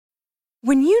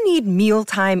When you need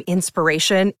mealtime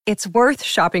inspiration, it's worth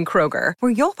shopping Kroger,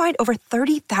 where you'll find over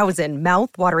 30,000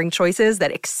 mouth-watering choices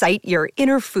that excite your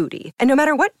inner foodie. And no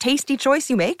matter what tasty choice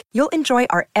you make, you'll enjoy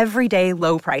our everyday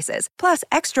low prices, plus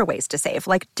extra ways to save,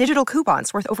 like digital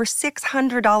coupons worth over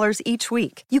 $600 each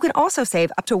week. You can also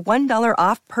save up to $1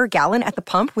 off per gallon at the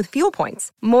pump with fuel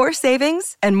points. More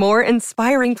savings and more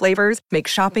inspiring flavors make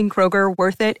shopping Kroger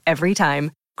worth it every time.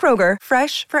 Kroger,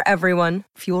 fresh for everyone.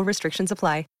 Fuel restrictions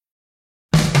apply.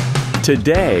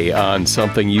 Today on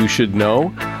Something You Should Know,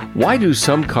 why do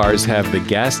some cars have the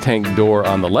gas tank door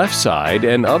on the left side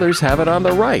and others have it on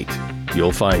the right?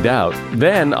 You'll find out.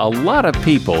 Then a lot of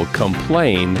people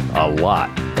complain a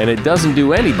lot, and it doesn't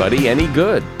do anybody any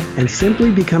good. And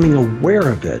simply becoming aware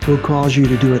of it will cause you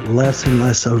to do it less and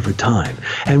less over time.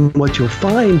 And what you'll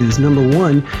find is, number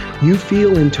one, you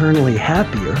feel internally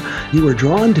happier. You are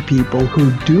drawn to people who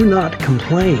do not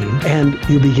complain, and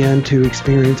you begin to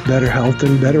experience better health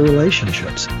and better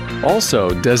relationships.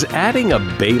 Also, does adding a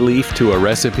bay leaf to a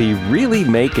recipe really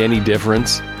make any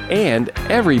difference? And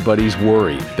everybody's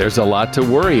worried. There's a lot to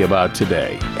worry about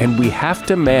today, and we have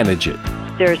to manage it.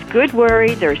 There's good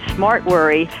worry, there's smart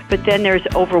worry, but then there's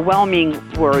overwhelming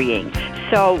worrying.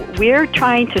 So we're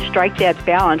trying to strike that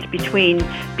balance between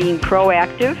being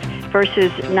proactive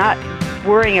versus not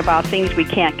worrying about things we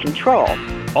can't control.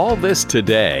 All this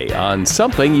today on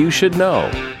Something You Should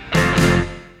Know.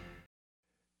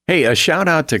 Hey, a shout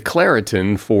out to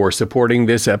Claritin for supporting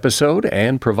this episode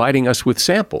and providing us with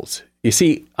samples. You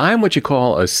see, I'm what you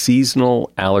call a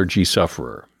seasonal allergy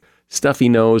sufferer. Stuffy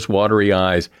nose, watery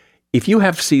eyes. If you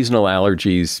have seasonal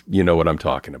allergies, you know what I'm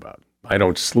talking about. I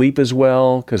don't sleep as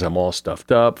well because I'm all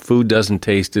stuffed up. Food doesn't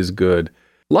taste as good.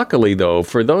 Luckily, though,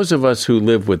 for those of us who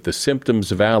live with the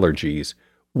symptoms of allergies,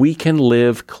 we can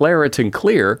live Claritin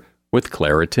Clear with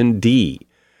Claritin D.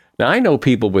 Now, I know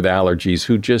people with allergies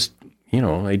who just,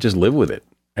 they just live with it.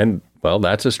 And, well,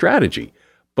 that's a strategy.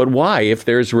 But why? If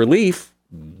there's relief,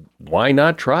 why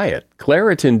not try it?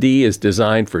 Claritin D is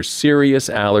designed for serious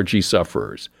allergy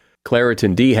sufferers.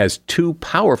 Claritin D has 2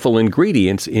 powerful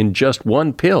ingredients in just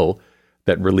one pill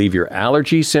that relieve your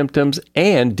allergy symptoms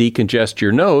and decongest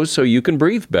your nose so you can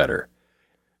breathe better.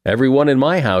 Everyone in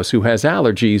my house who has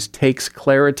allergies takes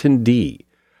Claritin D.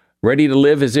 Ready to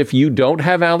live as if you don't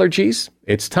have allergies?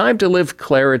 It's time to live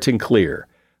Claritin Clear.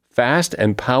 Fast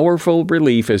and powerful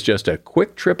relief is just a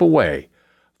quick trip away.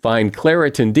 Find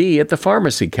Claritin D at the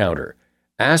pharmacy counter.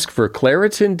 Ask for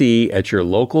Claritin D at your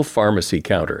local pharmacy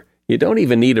counter. You don't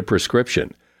even need a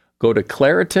prescription. Go to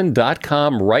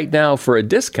Claritin.com right now for a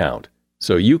discount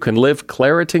so you can live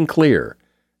Claritin Clear.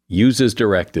 Use as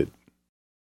directed.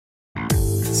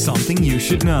 Something you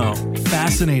should know.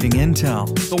 Fascinating intel,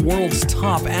 the world's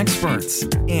top experts,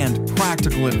 and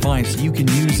practical advice you can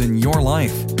use in your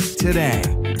life. Today,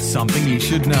 Something You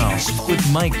Should Know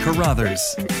with Mike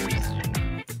Carruthers.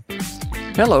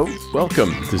 Hello,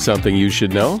 welcome to Something You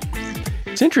Should Know.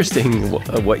 It's interesting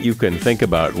what you can think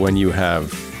about when you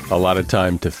have a lot of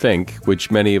time to think, which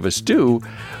many of us do,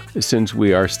 since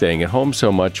we are staying at home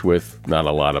so much with not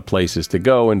a lot of places to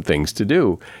go and things to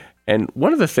do. And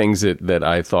one of the things that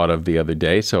I thought of the other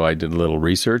day, so I did a little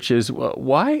research, is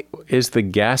why is the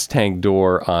gas tank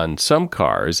door on some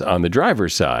cars on the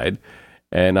driver's side,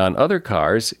 and on other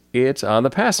cars, it's on the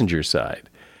passenger side?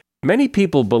 Many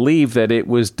people believe that it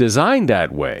was designed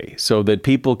that way so that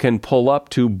people can pull up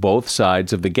to both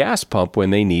sides of the gas pump when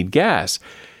they need gas.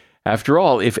 After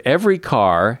all, if every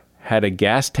car had a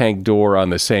gas tank door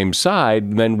on the same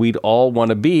side, then we'd all want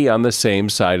to be on the same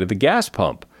side of the gas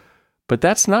pump. But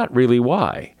that's not really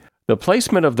why. The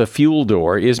placement of the fuel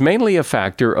door is mainly a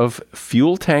factor of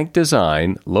fuel tank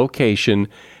design, location,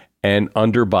 and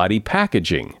underbody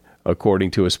packaging, according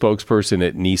to a spokesperson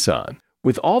at Nissan.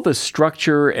 With all the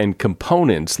structure and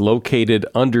components located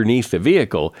underneath the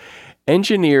vehicle,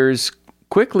 engineers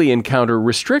quickly encounter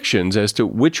restrictions as to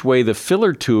which way the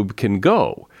filler tube can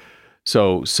go.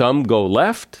 So some go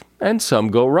left and some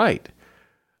go right.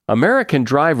 American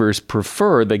drivers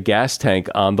prefer the gas tank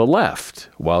on the left,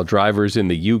 while drivers in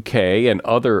the UK and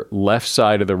other left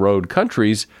side of the road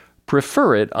countries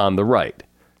prefer it on the right.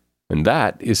 And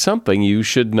that is something you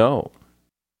should know.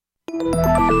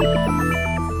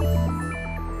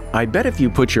 I bet if you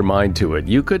put your mind to it,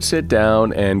 you could sit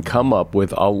down and come up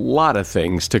with a lot of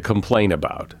things to complain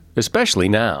about, especially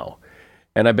now.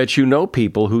 And I bet you know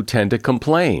people who tend to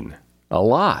complain a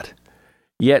lot.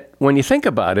 Yet, when you think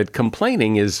about it,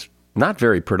 complaining is not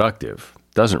very productive,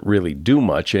 doesn't really do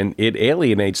much, and it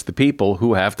alienates the people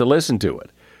who have to listen to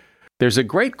it. There's a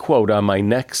great quote on my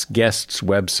next guest's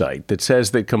website that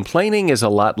says that complaining is a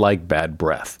lot like bad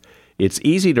breath. It's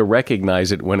easy to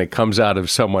recognize it when it comes out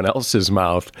of someone else's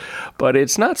mouth, but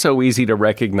it's not so easy to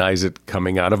recognize it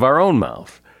coming out of our own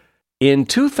mouth. In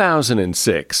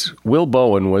 2006, Will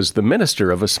Bowen was the minister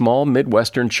of a small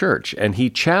Midwestern church, and he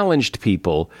challenged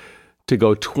people to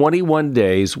go 21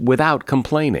 days without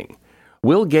complaining.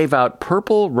 Will gave out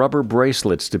purple rubber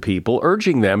bracelets to people,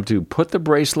 urging them to put the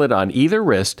bracelet on either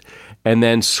wrist and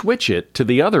then switch it to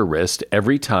the other wrist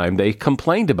every time they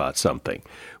complained about something,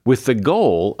 with the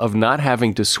goal of not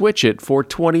having to switch it for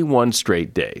 21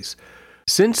 straight days.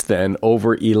 Since then,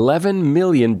 over 11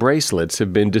 million bracelets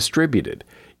have been distributed.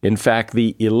 In fact,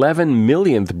 the 11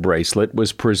 millionth bracelet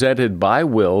was presented by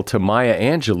Will to Maya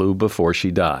Angelou before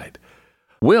she died.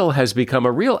 Will has become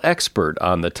a real expert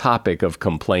on the topic of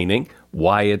complaining,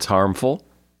 why it's harmful,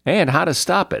 and how to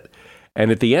stop it. And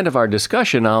at the end of our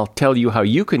discussion, I'll tell you how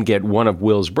you can get one of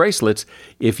Will's bracelets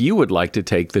if you would like to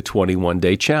take the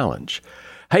 21-day challenge.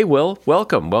 Hey, Will,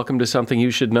 welcome. Welcome to Something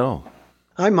You Should Know.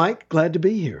 Hi, Mike. Glad to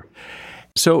be here.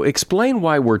 So explain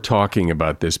why we're talking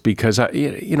about this, because,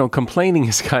 complaining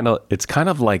is kind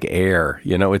of like air.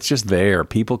 It's just there.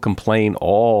 People complain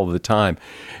all the time.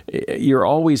 You're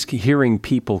always hearing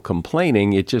people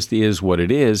complaining. It just is what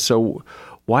it is. So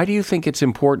why do you think it's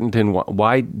important, and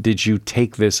why did you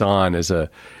take this on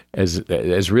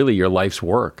as really your life's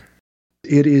work?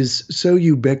 It is so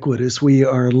ubiquitous. We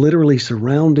are literally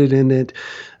surrounded in it,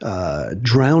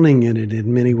 drowning in it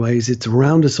in many ways. It's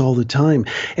around us all the time.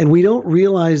 And we don't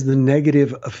realize the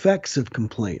negative effects of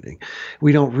complaining.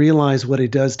 We don't realize what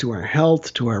it does to our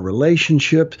health, to our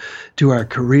relationships, to our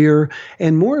career,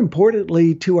 and more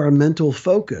importantly, to our mental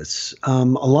focus. A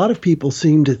lot of people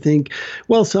seem to think,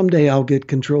 well, someday I'll get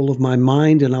control of my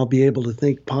mind and I'll be able to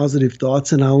think positive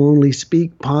thoughts and I'll only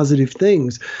speak positive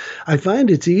things. I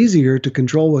find it's easier to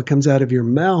control what comes out of your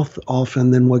mouth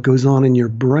often than what goes on in your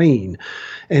brain.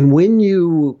 And when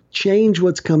you change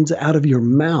what comes out of your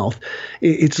mouth,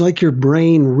 it's like your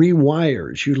brain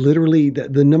rewires. You literally,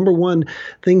 the number one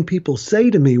thing people say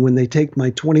to me when they take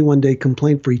my 21-day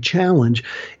complaint-free challenge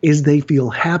is they feel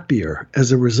happier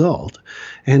as a result.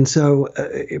 And so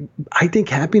I think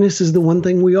happiness is the one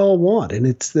thing we all want. And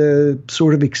it's the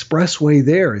sort of express way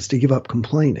there is to give up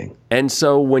complaining. And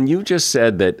so when you just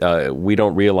said that we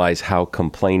don't realize how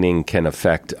complaining can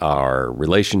affect our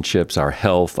relationships, our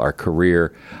health, our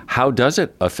career, how does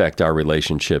it affect our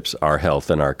relationships, our health,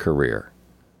 and our career?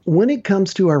 When it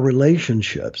comes to our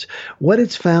relationships, what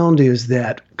it's found is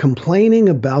that complaining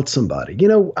about somebody,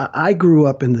 I grew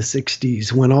up in the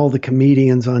 60s when all the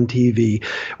comedians on TV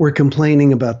were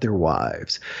complaining about their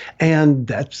wives. And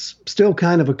that's still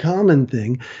kind of a common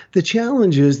thing. The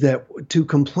challenge is that to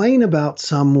complain about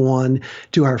someone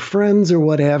to our friends or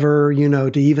whatever,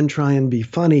 to even try and be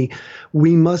funny,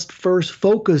 we must first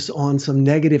focus on some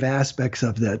negative aspects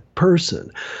of that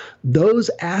person. Those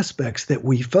aspects that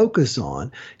we focus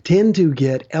on tend to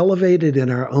get elevated in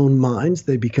our own minds.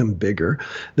 They become bigger.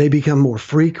 They become more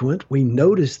frequent. We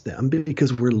notice them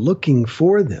because we're looking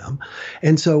for them.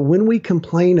 And so when we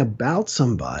complain about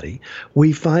somebody,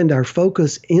 we find our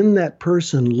focus in that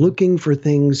person looking for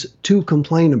things to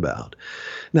complain about.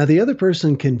 Now, the other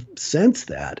person can sense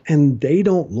that, and they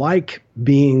don't like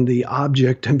being the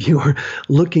object of your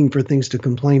looking for things to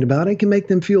complain about. It can make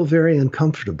them feel very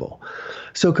uncomfortable.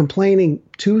 So complaining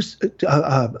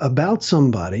about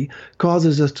somebody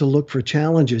causes us to look for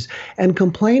challenges. And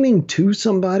complaining to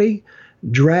somebody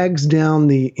drags down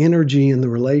the energy in the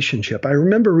relationship. I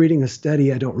remember reading a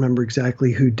study, I don't remember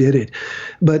exactly who did it,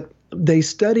 but they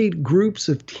studied groups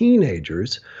of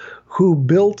teenagers who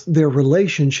built their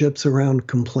relationships around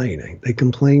complaining. They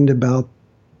complained about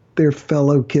their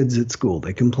fellow kids at school.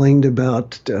 They complained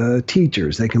about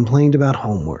teachers. They complained about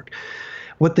homework.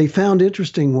 What they found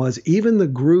interesting was even the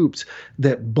groups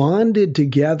that bonded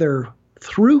together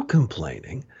through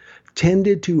complaining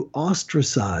tended to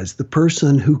ostracize the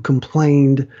person who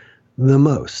complained the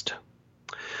most.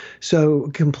 So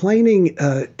complaining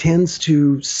tends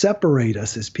to separate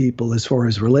us as people as far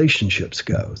as relationships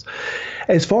goes.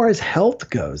 As far as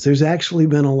health goes, there's actually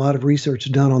been a lot of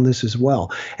research done on this as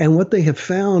well. And what they have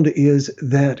found is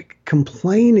that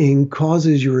complaining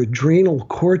causes your adrenal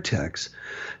cortex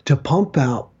to pump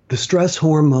out the stress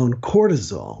hormone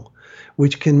cortisol,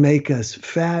 which can make us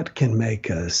fat, can make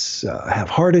us have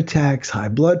heart attacks, high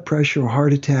blood pressure,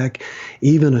 heart attack,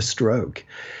 even a stroke.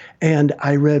 And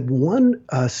I read one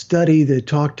study that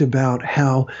talked about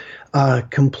how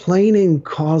complaining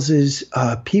causes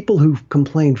people who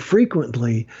complain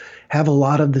frequently have a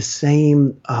lot of the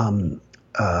same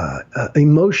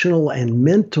emotional and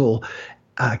mental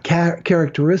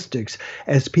characteristics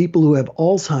as people who have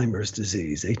Alzheimer's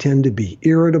disease. They tend to be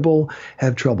irritable,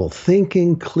 have trouble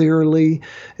thinking clearly,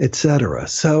 etc.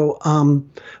 So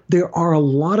there are a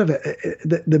lot of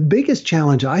the biggest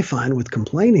challenge I find with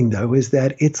complaining, though, is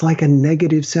that it's like a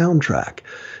negative soundtrack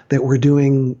that we're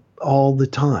doing all the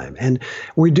time. And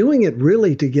we're doing it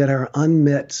really to get our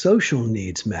unmet social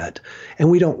needs met,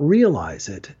 and we don't realize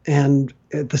it. And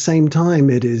at the same time,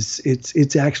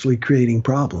 it's actually creating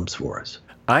problems for us.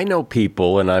 I know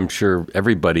people, and I'm sure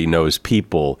everybody knows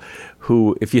people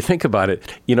who, if you think about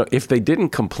it, if they didn't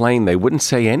complain, they wouldn't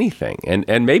say anything.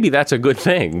 And maybe that's a good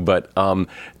thing, but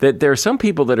that there are some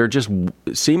people that are just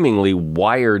seemingly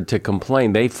wired to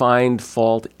complain. They find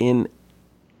fault in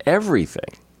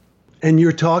everything. And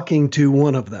you're talking to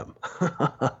one of them.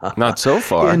 Not so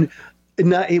far.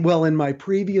 In my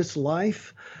previous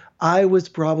life, I was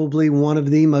probably one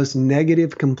of the most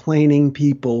negative complaining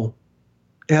people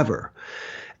ever.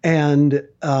 And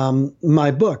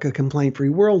my book, A Complaint-Free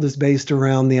World, is based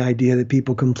around the idea that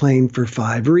people complain for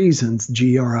 5 reasons,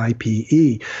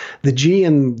 GRIPE. The G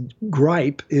in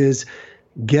gripe is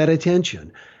get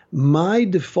attention. My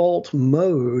default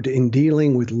mode in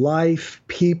dealing with life,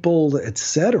 people,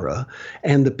 etc.,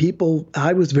 and the people,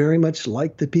 I was very much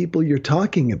like the people you're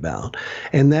talking about.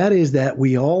 And that is that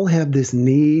we all have this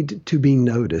need to be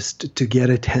noticed, to get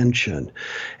attention.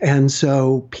 And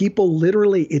so people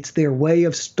literally, it's their way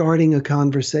of starting a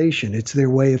conversation. It's their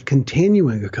way of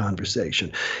continuing a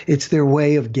conversation. It's their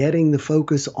way of getting the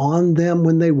focus on them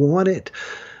when they want it.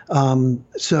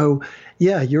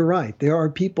 Yeah, you're right. There are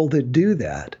people that do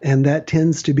that, and that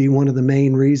tends to be one of the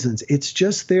main reasons. It's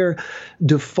just their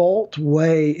default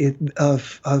way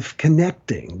of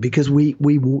connecting, because we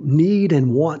need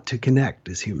and want to connect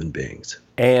as human beings.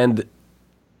 And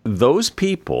those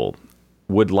people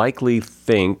would likely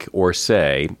think or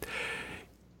say,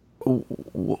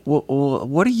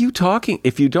 what are you talking?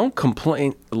 If you don't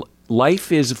complain,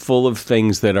 life is full of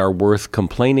things that are worth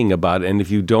complaining about, and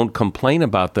if you don't complain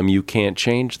about them, you can't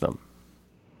change them.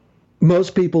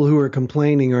 Most people who are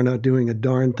complaining are not doing a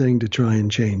darn thing to try and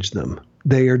change them.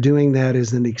 They are doing that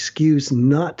as an excuse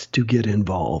not to get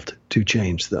involved to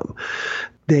change them.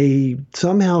 They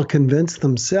somehow convince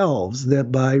themselves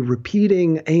that by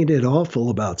repeating "ain't it awful"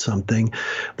 about something,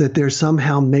 that they're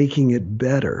somehow making it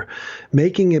better.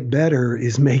 Making it better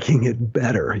is making it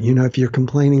better. If you're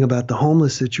complaining about the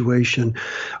homeless situation,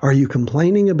 are you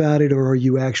complaining about it, or are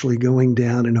you actually going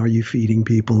down and are you feeding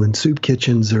people in soup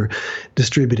kitchens or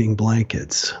distributing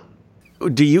blankets?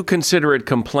 Do you consider it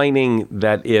complaining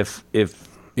that if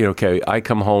I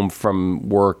come home from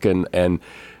work and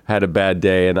had a bad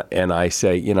day, and I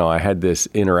say, I had this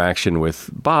interaction with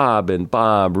Bob, and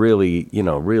Bob really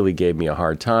gave me a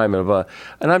hard time, and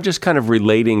I'm just kind of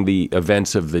relating the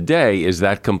events of the day. Is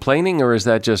that complaining, or is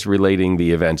that just relating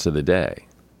the events of the day?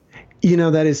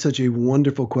 That is such a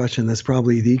wonderful question. That's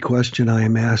probably the question I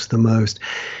am asked the most.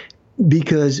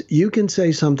 Because you can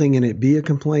say something and it be a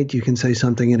complaint, you can say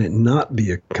something and it not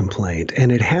be a complaint,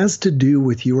 and it has to do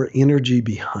with your energy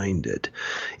behind it.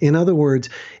 In other words,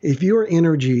 if your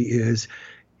energy is,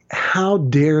 how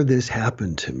dare this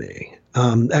happen to me?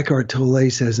 Eckhart Tolle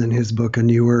says in his book, A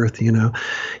New Earth,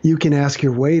 you can ask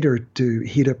your waiter to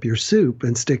heat up your soup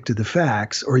and stick to the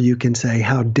facts, or you can say,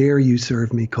 how dare you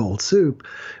serve me cold soup,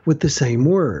 with the same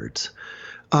words.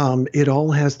 It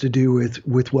all has to do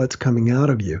with what's coming out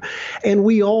of you. And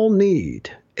we all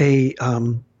need a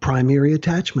primary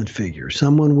attachment figure,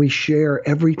 someone we share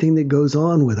everything that goes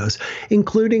on with us,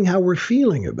 including how we're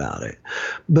feeling about it.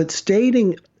 But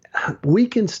we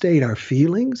can state our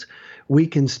feelings, we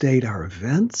can state our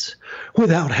events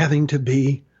without having to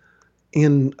be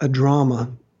in a drama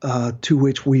to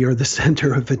which we are the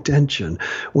center of attention,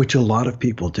 which a lot of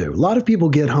people do. A lot of people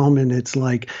get home and it's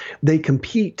like they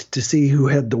compete to see who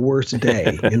had the worst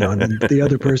day, and the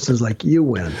other person's like, you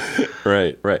win.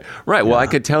 Right. Yeah. Well, I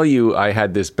could tell you I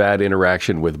had this bad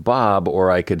interaction with Bob, or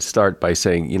I could start by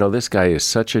saying, this guy is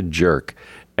such a jerk,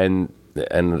 and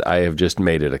I have just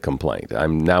made it a complaint.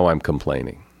 I'm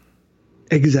complaining.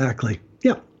 Exactly.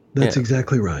 Yeah, that's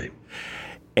exactly right.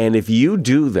 And if you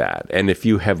do that, and if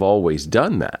you have always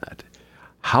done that,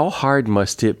 how hard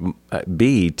must it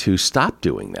be to stop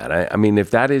doing that? I mean,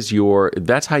 if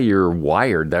that's how you're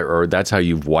wired, or that's how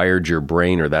you've wired your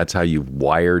brain, or that's how you've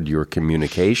wired your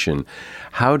communication,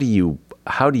 how do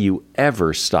you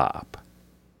ever stop?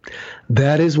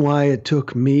 That is why it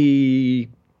took me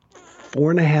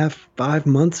 4.5, 5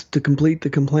 months to complete the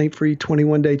Complaint-Free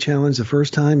 21-day challenge the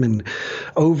first time, and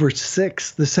over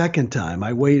 6 the second time.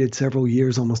 I waited several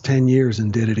years, almost 10 years,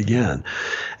 and did it again.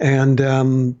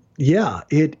 And Yeah,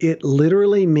 it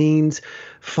literally means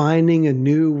finding a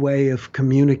new way of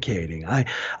communicating.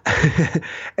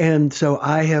 And so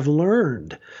I have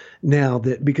learned now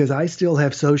that because I still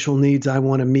have social needs, I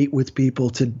want to meet with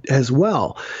people as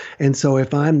well. And so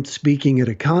if I'm speaking at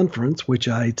a conference, which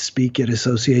I speak at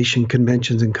association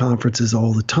conventions and conferences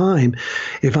all the time,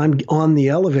 if I'm on the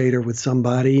elevator with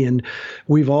somebody and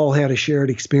we've all had a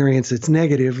shared experience that's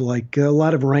negative, like a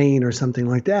lot of rain or something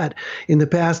like that, in the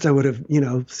past I would have,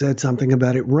 said something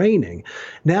about it raining.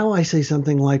 Now I say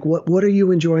something like, what are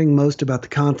you enjoying most about the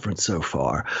conference so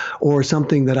far? Or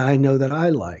something that I know that I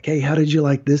like. Hey, how did you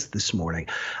like this morning?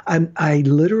 I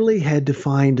literally had to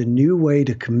find a new way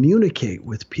to communicate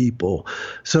with people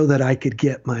so that I could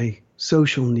get my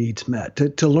social needs met,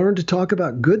 to learn to talk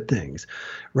about good things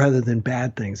rather than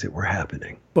bad things that were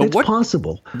happening. But it's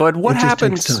possible. But what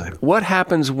happens? Just takes time. What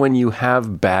happens when you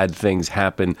have bad things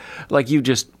happen? Like you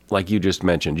just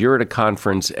mentioned, you're at a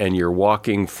conference and you're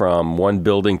walking from one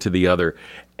building to the other,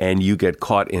 and you get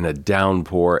caught in a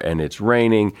downpour and it's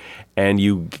raining, and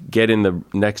you get in the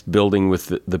next building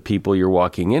with the people you're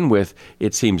walking in with.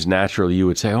 It seems natural you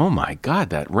would say, "Oh my God,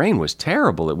 that rain was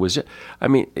terrible." It was. I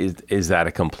mean, is that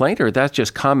a complaint, or that's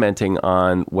just commenting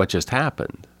on what just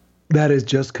happened? That is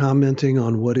just commenting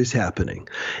on what is happening.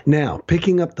 Now,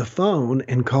 picking up the phone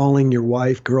and calling your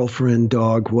wife, girlfriend,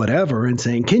 dog, whatever, and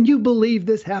saying, "Can you believe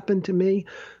this happened to me?"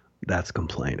 That's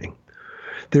complaining.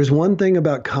 There's one thing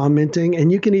about commenting, and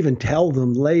you can even tell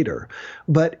them later,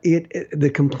 but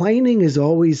the complaining is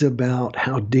always about,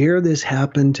 how dare this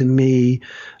happen to me?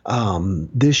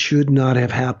 This should not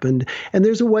have happened. And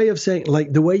there's a way of saying,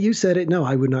 like the way you said it, no,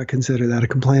 I would not consider that a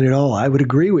complaint at all. I would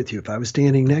agree with you. If I was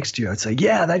standing next to you, I'd say,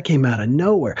 yeah, that came out of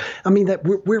nowhere. I mean, that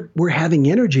we're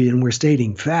having energy and we're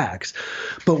stating facts,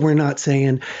 but we're not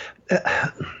saying,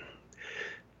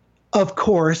 of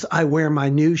course, I wear my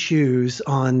new shoes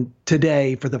on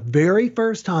today for the very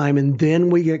first time, and then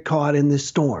we get caught in this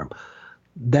storm.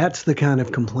 That's the kind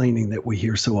of complaining that we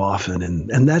hear so often,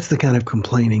 and that's the kind of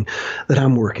complaining that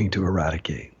I'm working to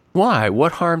eradicate. Why?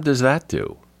 What harm does that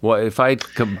do? Well, if I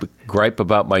gripe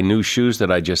about my new shoes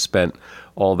that I just spent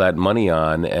all that money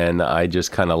on and I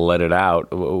just kind of let it out,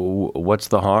 what's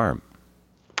the harm?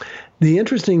 The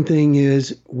interesting thing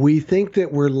is we think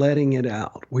that we're letting it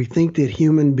out. We think that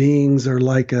human beings are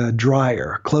like a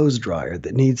dryer, a clothes dryer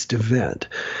that needs to vent.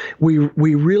 We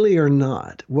really are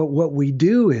not. What we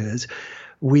do is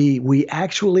we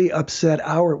actually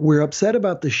we're upset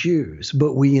about the shoes,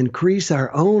 but we increase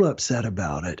our own upset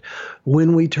about it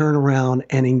when we turn around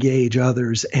and engage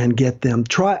others and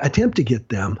attempt to get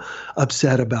them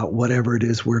upset about whatever it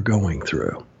is we're going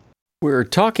through. We're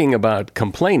talking about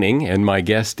complaining, and my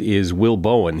guest is Will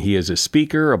Bowen. He is a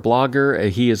speaker, a blogger.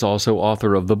 He is also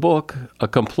author of the book, A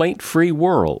Complaint-Free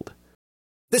World.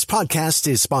 This podcast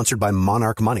is sponsored by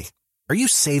Monarch Money. Are you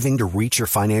saving to reach your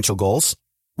financial goals?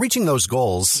 Reaching those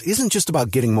goals isn't just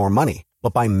about getting more money,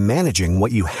 but by managing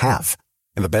what you have.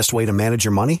 And the best way to manage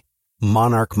your money?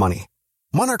 Monarch Money.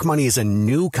 Monarch Money is a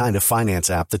new kind of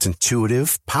finance app that's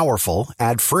intuitive, powerful,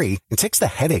 ad-free, and takes the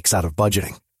headaches out of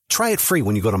budgeting. Try it free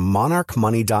when you go to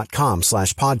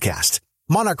monarchmoney.com/podcast.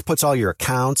 Monarch puts all your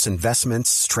accounts,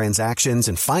 investments, transactions,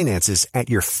 and finances at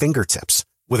your fingertips.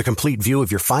 With a complete view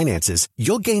of your finances,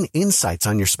 you'll gain insights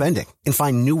on your spending and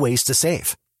find new ways to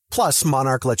save. Plus,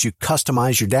 Monarch lets you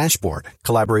customize your dashboard,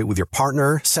 collaborate with your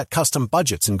partner, set custom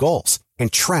budgets and goals,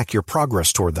 and track your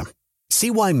progress toward them.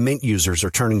 See why Mint users are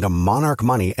turning to Monarch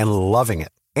Money and loving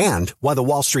it, and why the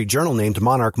Wall Street Journal named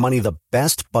Monarch Money the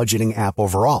best budgeting app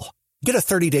overall. Get a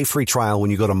 30-day free trial when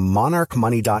you go to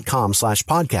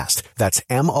monarchmoney.com/podcast. That's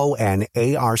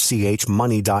MONARCH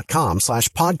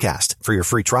money.com/podcast for your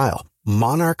free trial.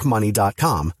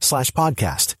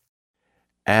 monarchmoney.com/podcast.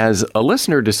 As a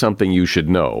listener to Something You Should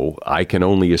Know, I can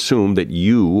only assume that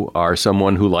you are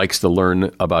someone who likes to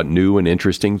learn about new and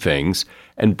interesting things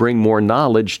and bring more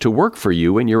knowledge to work for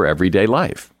you in your everyday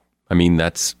life. I mean,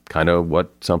 that's kind of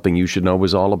what Something You Should Know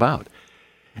is all about.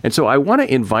 And so I want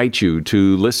to invite you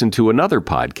to listen to another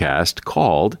podcast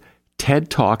called TED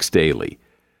Talks Daily.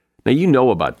 Now, you know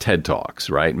about TED Talks,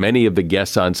 right? Many of the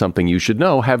guests on Something You Should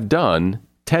Know have done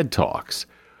TED Talks.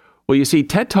 Well, you see,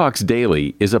 TED Talks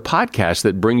Daily is a podcast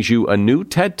that brings you a new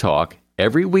TED Talk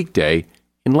every weekday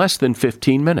in less than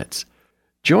 15 minutes.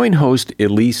 Join host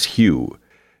Elise Hu.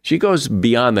 She goes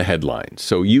beyond the headlines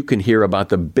so you can hear about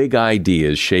the big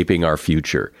ideas shaping our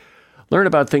future. Learn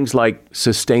about things like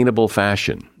sustainable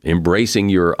fashion, embracing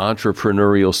your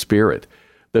entrepreneurial spirit,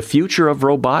 the future of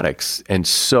robotics, and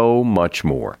so much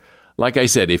more. Like I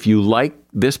said, if you like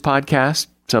this podcast,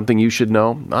 Something You Should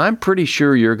Know, I'm pretty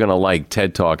sure you're going to like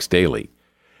TED Talks Daily.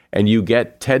 And you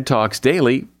get TED Talks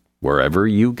Daily wherever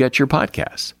you get your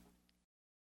podcasts.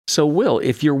 So, Will,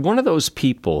 if you're one of those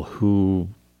people who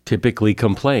typically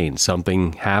complain,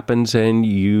 something happens and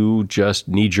you just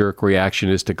knee-jerk reaction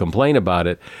is to complain about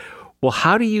it, well,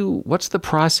 what's the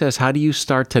process? How do you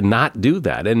start to not do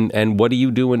that? And what do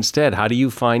you do instead? How do you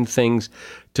find things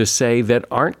to say that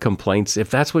aren't complaints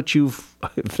if that's what you've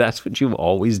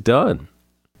always done?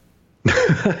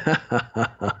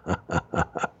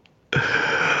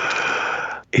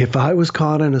 If I was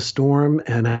caught in a storm,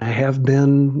 and I have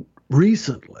been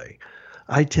recently,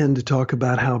 I tend to talk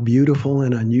about how beautiful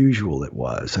and unusual it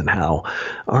was, and how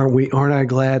aren't I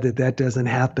glad that doesn't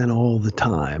happen all the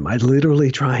time. I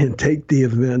literally try and take the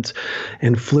events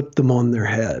and flip them on their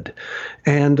head.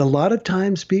 And a lot of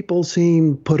times people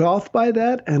seem put off by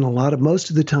that, and most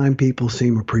of the time people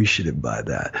seem appreciative by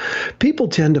that. People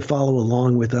tend to follow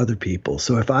along with other people.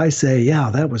 So if I say, yeah,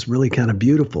 that was really kind of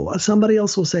beautiful, somebody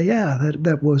else will say, yeah,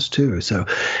 that was too. So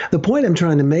the point I'm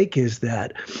trying to make is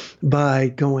that by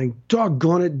going,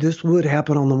 doggone it, this would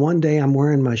happen on the one day I'm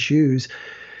wearing my shoes,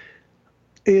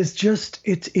 is just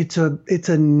it's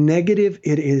a negative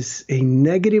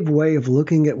way of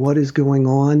looking at what is going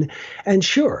on. And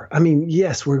sure, I mean,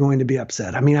 yes, we're going to be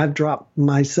upset. I mean, I've dropped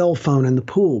my cell phone in the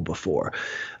pool before,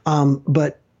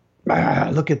 but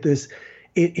look at this.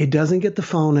 It doesn't get the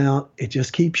phone out. It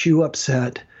just keeps you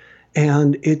upset,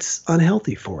 and it's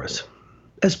unhealthy for us,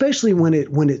 especially when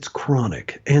it's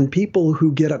chronic. And people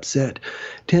who get upset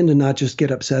tend to not just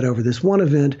get upset over this one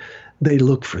event, they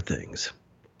look for things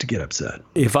to get upset.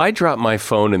 If I drop my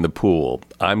phone in the pool,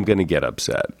 I'm going to get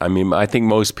upset. I mean, I think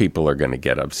most people are going to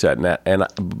get upset.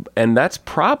 And that's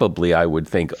probably, I would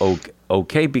think,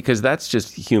 okay, because that's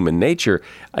just human nature.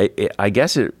 I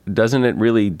guess it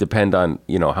really depend on,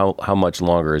 how much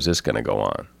longer is this going to go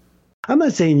on? I'm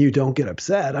not saying you don't get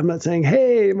upset. I'm not saying,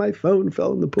 hey, my phone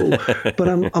fell in the pool. But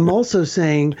I'm also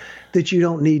saying that you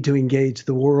don't need to engage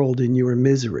the world in your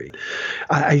misery.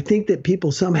 I think that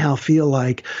people somehow feel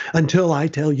like, until I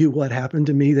tell you what happened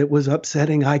to me that was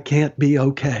upsetting, I can't be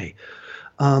okay.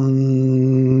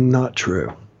 Not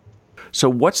true. So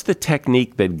what's the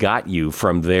technique that got you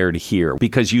from there to here?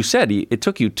 Because you said it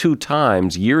took you 2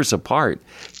 times, years apart,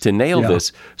 to nail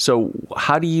this. So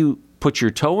how do you put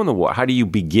your toe in the water? How do you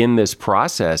begin this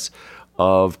process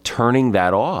of turning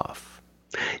that off?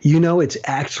 It's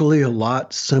actually a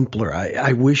lot simpler.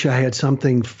 I wish I had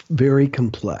something very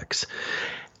complex.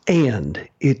 And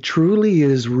it truly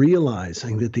is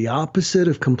realizing that the opposite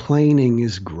of complaining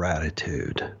is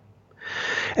gratitude.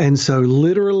 And so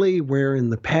literally, where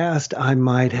in the past I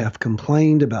might have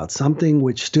complained about something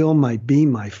which still might be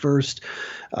my first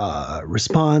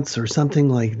response or something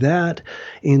like that,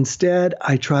 instead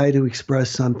I try to express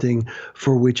something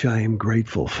for which I am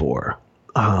grateful for.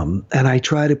 And I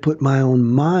try to put my own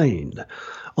mind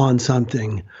on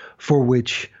something for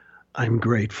which I'm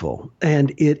grateful.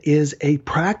 And it is a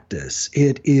practice.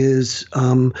 It is,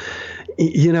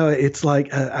 it's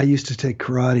like I used to take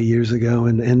karate years ago.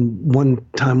 And one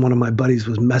time one of my buddies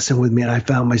was messing with me and I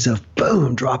found myself,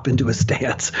 boom, drop into a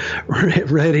stance,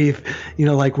 ready,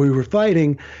 like we were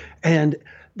fighting. And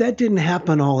that didn't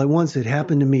happen all at once. It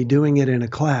happened to me doing it in a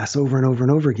class over and over and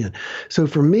over again. So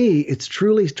for me, it's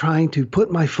truly trying to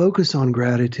put my focus on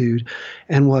gratitude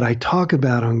and what I talk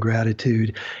about on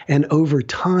gratitude. And over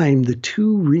time, the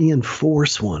two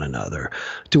reinforce one another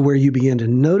to where you begin to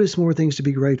notice more things to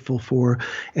be grateful for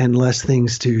and less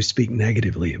things to speak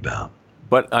negatively about.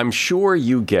 But I'm sure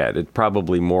you get it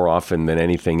probably more often than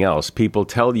anything else. People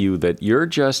tell you that you're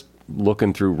just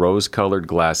looking through rose-colored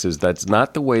glasses. That's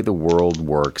not the way the world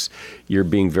works. You're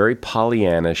being very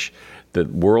Pollyannish. The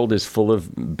world is full of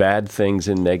bad things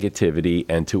and negativity,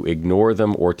 and to ignore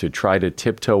them or to try to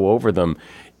tiptoe over them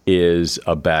is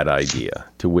a bad idea.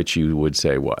 To which you would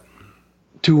say what?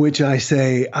 To which I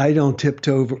say, I don't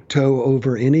tiptoe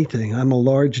over anything. I'm a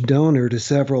large donor to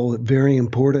several very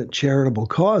important charitable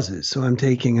causes, so I'm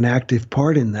taking an active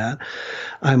part in that.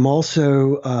 I'm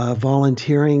also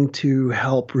volunteering to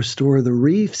help restore the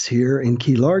reefs here in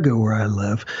Key Largo, where I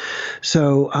live.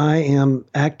 So I am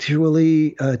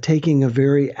actually taking a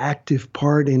very active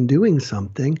part in doing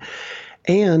something.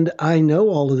 And I know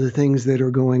all of the things that are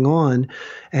going on.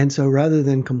 And so rather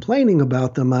than complaining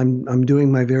about them, I'm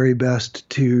doing my very best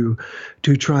to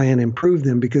try and improve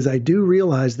them, because I do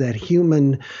realize that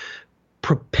human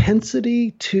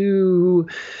propensity to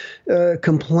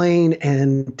complain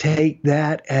and take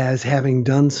that as having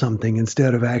done something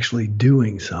instead of actually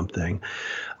doing something.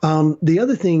 The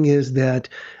other thing is that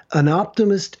an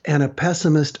optimist and a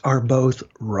pessimist are both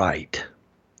right.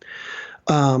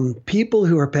 People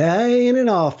who are paying it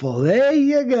awful. There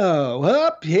you go.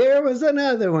 Up here was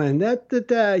another one.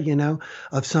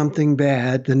 Of something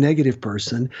bad, the negative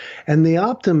person. And the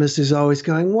optimist is always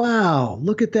going, wow,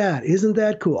 look at that. Isn't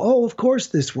that cool? Oh, of course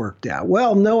this worked out.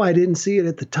 Well, no, I didn't see it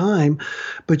at the time,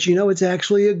 but it's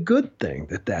actually a good thing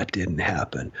that didn't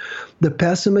happen. The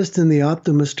pessimist and the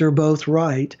optimist are both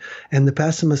right, and the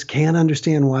pessimist can't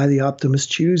understand why the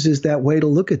optimist chooses that way to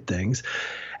look at things.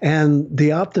 And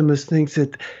the optimist thinks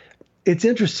that it's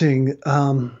interesting.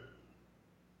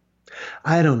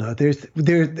 I don't know.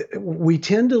 We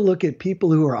tend to look at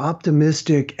people who are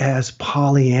optimistic as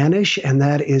Pollyannish, and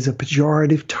that is a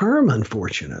pejorative term,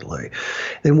 unfortunately.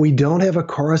 And we don't have a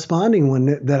corresponding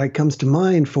one that comes to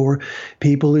mind for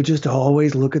people who just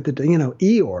always look at the,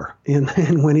 Eeyore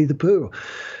in Winnie the Pooh.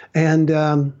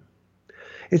 And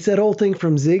it's that old thing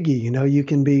from Ziggy, you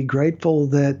can be grateful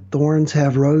that thorns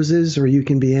have roses, or you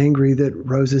can be angry that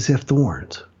roses have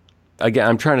thorns. Again,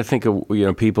 I'm trying to think of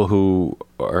people who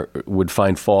would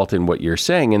find fault in what you're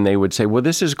saying, and they would say, "Well,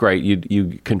 this is great.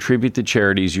 You contribute to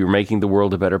charities. You're making the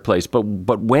world a better place."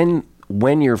 But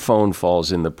when your phone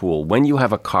falls in the pool, when you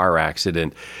have a car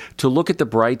accident, to look at the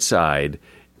bright side,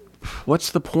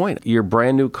 what's the point? Your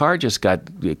brand new car just got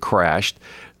crashed.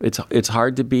 It's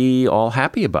hard to be all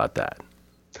happy about that.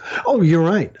 Oh, you're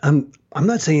right. I'm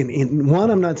not saying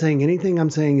I'm not saying anything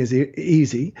I'm saying is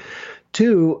easy.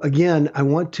 Two, again, I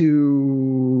want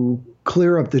to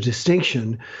clear up the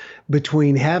distinction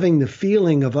between having the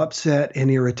feeling of upset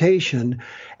and irritation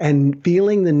and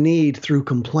feeling the need through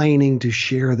complaining to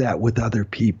share that with other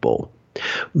people.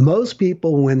 Most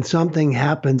people, when something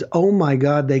happens, oh my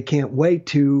God, they can't wait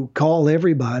to call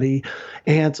everybody,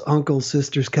 aunts, uncles,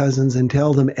 sisters, cousins, and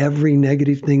tell them every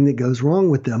negative thing that goes wrong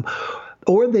with them.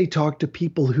 Or they talk to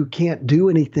people who can't do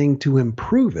anything to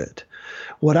improve it.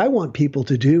 What I want people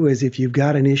to do is, if you've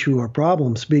got an issue or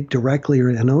problem, speak directly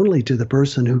and only to the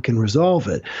person who can resolve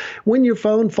it. When your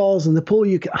phone falls in the pool,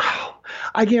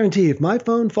 I guarantee if my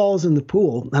phone falls in the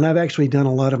pool, and I've actually done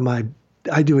a lot of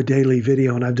I do a daily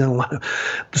video, and I've done a lot of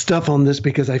stuff on this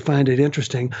because I find it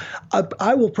interesting.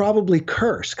 I will probably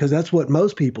curse, because that's what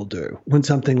most people do when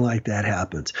something like that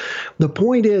happens. The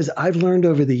point is, I've learned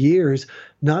over the years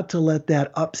not to let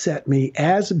that upset me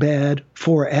as bad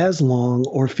for as long,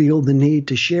 or feel the need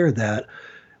to share that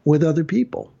with other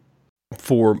people.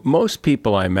 For most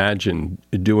people, I imagine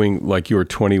doing like your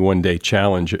 21-day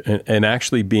challenge and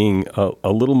actually being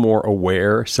a little more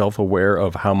aware, self-aware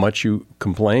of how much you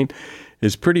complain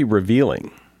is pretty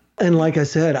revealing. And like I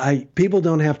said, people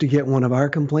don't have to get one of our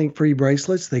complaint-free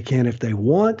bracelets. They can if they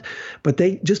want, but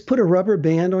they just put a rubber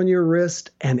band on your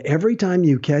wrist, and every time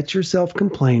you catch yourself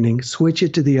complaining, switch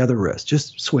it to the other wrist.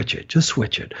 Just switch it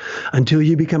until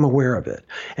you become aware of it.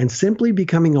 And simply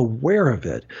becoming aware of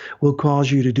it will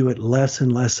cause you to do it less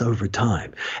and less over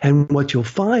time. And what you'll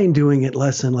find doing it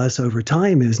less and less over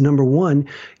time is, number one,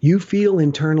 you feel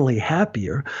internally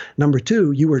happier. Number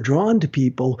two, you are drawn to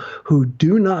people who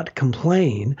do not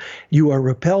complain. You are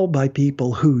repelled by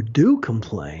people who do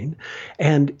complain.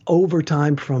 And over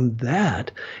time from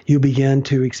that, you begin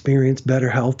to experience better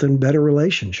health and better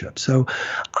relationships. So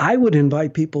I would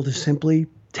invite people to simply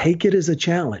take it as a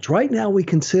challenge. Right now, we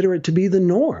consider it to be the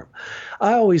norm.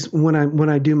 I always, when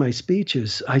I do my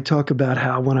speeches, I talk about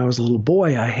how when I was a little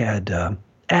boy, I had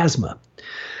asthma.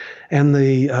 And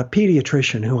the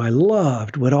pediatrician, who I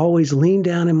loved, would always lean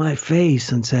down in my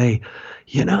face and say,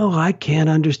 I can't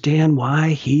understand why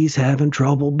he's having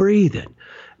trouble breathing.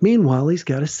 Meanwhile, he's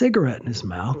got a cigarette in his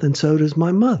mouth, and so does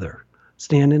my mother,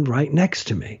 standing right next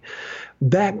to me.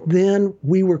 Back then,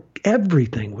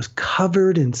 everything was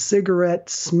covered in cigarette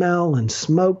smell and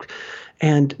smoke.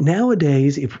 And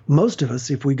nowadays, if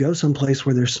we go someplace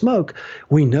where there's smoke,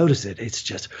 we notice it. It's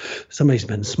just, somebody's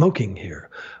been smoking here.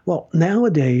 Well,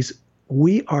 nowadays,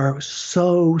 we are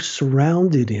so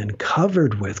surrounded and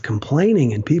covered with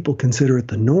complaining, and people consider it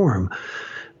the norm,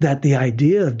 that the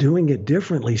idea of doing it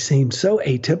differently seems so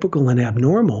atypical and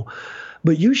abnormal.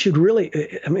 But you should really,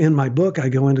 in my book, I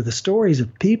go into the stories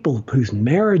of people whose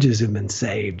marriages have been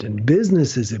saved and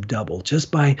businesses have doubled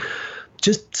just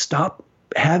stop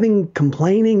having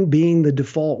complaining being the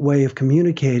default way of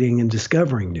communicating and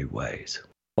discovering new ways.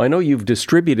 Well, I know you've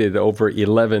distributed over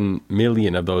 11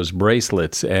 million of those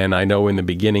bracelets, and I know in the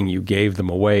beginning you gave them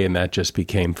away and that just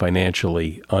became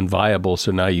financially unviable,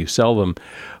 so now you sell them.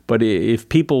 But if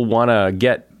people want to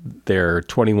get their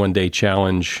 21-day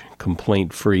challenge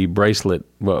complaint-free bracelet,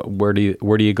 where do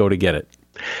you go to get it?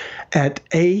 At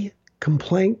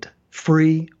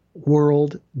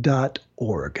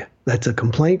acomplaintfreeworld.org. That's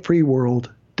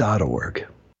acomplaintfreeworld.org.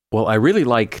 Well, I really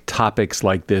like topics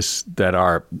like this that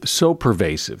are so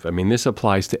pervasive. I mean, this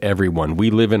applies to everyone.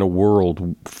 We live in a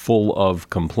world full of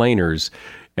complainers,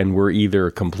 and we're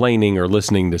either complaining or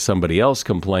listening to somebody else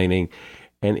complaining.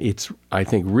 And it's, I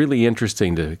think, really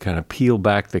interesting to kind of peel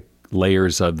back the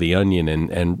layers of the onion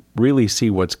and really see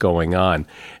what's going on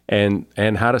and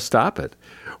how to stop it.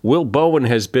 Will Bowen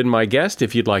has been my guest.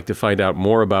 If you'd like to find out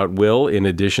more about Will, in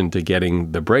addition to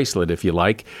getting the bracelet, if you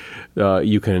like,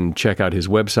 you can check out his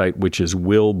website, which is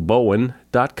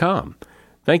willbowen.com.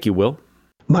 Thank you, Will.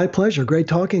 My pleasure. Great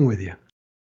talking with you.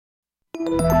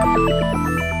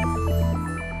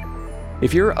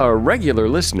 If you're a regular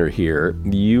listener here,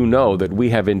 you know that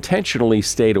we have intentionally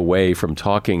stayed away from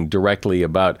talking directly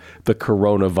about the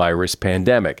coronavirus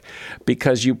pandemic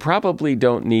because you probably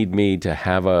don't need me to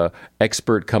have an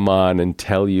expert come on and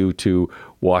tell you to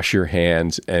wash your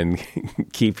hands and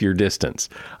keep your distance.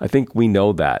 I think we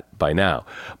know that by now.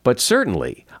 But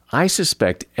certainly, I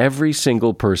suspect every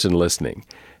single person listening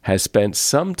has spent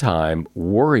some time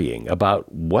worrying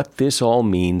about what this all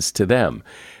means to them.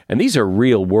 And these are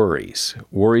real worries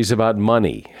about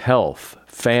money, health,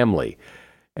 family,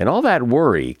 and all that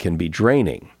worry can be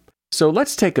draining. So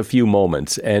let's take a few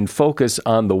moments and focus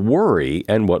on the worry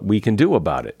and what we can do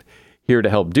about it. Here to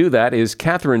help do that is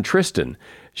Catherine Tristan.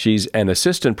 She's an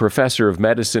assistant professor of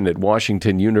medicine at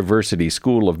Washington University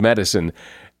School of Medicine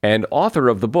and author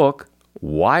of the book,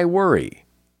 Why Worry?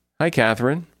 Hi,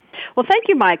 Catherine. Well, thank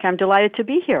you, Mike. I'm delighted to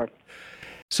be here.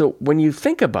 So when you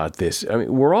think about this, I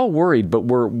mean, we're all worried, but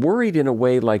we're worried in a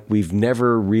way like we've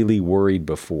never really worried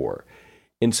before.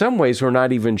 In some ways, we're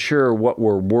not even sure what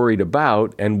we're worried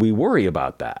about, and we worry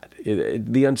about that,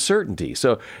 the uncertainty.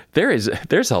 So there's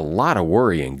a lot of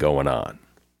worrying going on.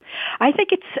 I think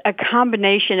it's a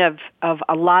combination of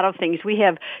a lot of things. We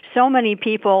have so many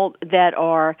people that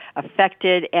are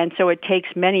affected, and so it takes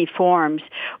many forms.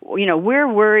 You know,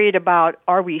 we're worried about,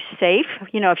 are we safe?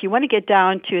 You know, if you want to get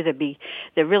down to the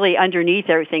really underneath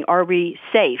everything, are we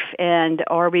safe? And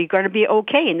are we going to be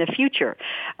okay in the future?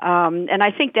 And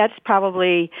I think that's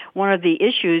probably one of the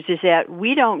issues is that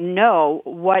we don't know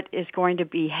what is going to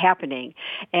be happening.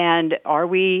 And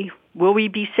will we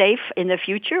be safe in the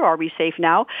future? Are we safe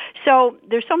now? So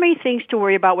there's so many things to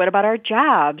worry about. What about our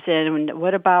jobs? And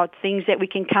what about things that we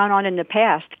can count on in the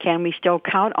past? Can we still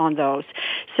count on those?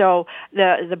 So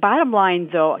the bottom line,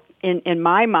 though, in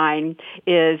my mind,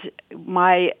 is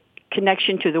my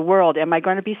connection to the world. Am I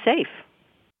going to be safe?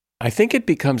 I think it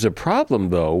becomes a problem,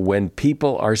 though, when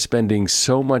people are spending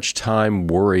so much time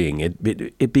worrying.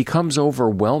 It becomes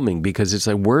overwhelming because it's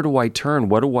like, where do I turn?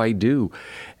 What do I do?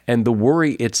 And the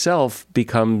worry itself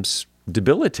becomes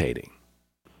debilitating.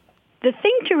 The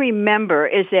thing to remember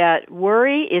is that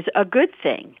worry is a good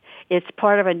thing. It's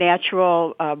part of a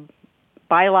natural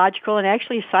biological and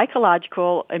actually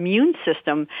psychological immune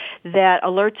system that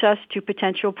alerts us to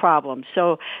potential problems.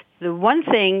 So the one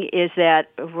thing is that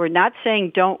we're not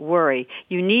saying don't worry.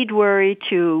 You need worry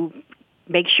to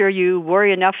make sure you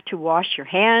worry enough to wash your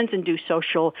hands and do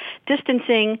social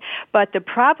distancing. But the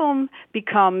problem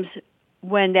becomes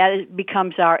when that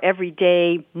becomes our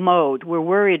everyday mode. We're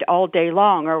worried all day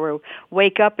long, or we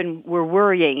wake up and we're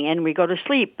worrying, and we go to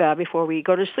sleep. Before we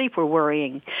go to sleep, we're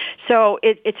worrying. So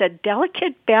it's a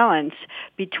delicate balance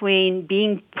between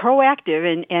being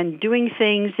proactive and doing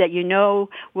things that you know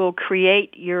will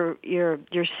create your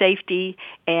safety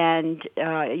and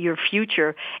your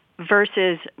future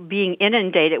versus being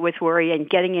inundated with worry and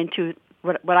getting into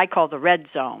what I call the red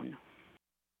zone.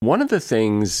 One of the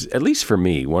things, at least for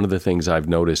me, one of the things I've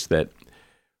noticed that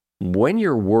when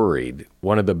you're worried,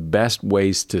 one of the best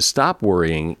ways to stop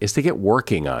worrying is to get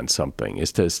working on something,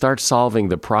 is to start solving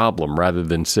the problem rather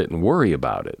than sit and worry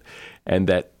about it. And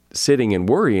that sitting and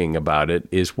worrying about it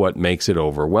is what makes it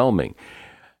overwhelming.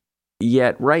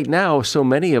 Yet right now, so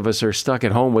many of us are stuck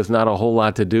at home with not a whole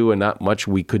lot to do and not much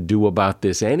we could do about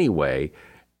this anyway,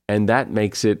 and that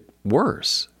makes it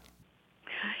worse.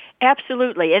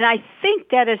 Absolutely. And I think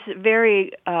that is a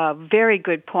very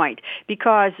good point,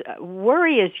 because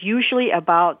worry is usually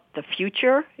about the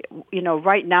future. You know,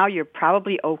 right now you're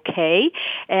probably okay,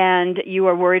 and you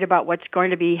are worried about what's going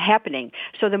to be happening.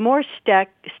 So the more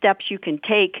steps you can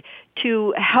take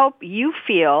to help you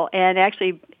feel and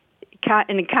actually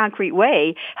in a concrete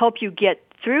way help you get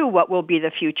through what will be the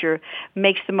future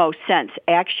makes the most sense.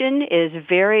 Action is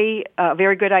very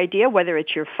good idea, whether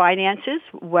it's your finances,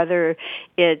 whether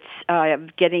it's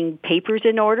getting papers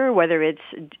in order, whether it's,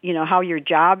 you know, how your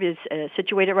job is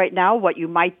situated right now, what you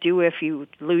might do if you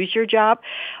lose your job.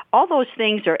 All those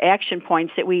things are action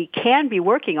points that we can be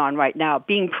working on right now.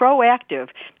 Being proactive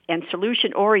and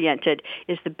solution-oriented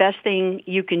is the best thing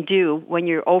you can do when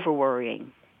you're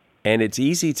over-worrying. And it's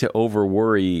easy to over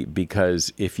worry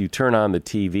because if you turn on the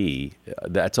TV,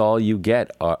 that's all you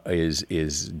get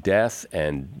is death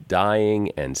and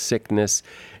dying and sickness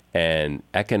and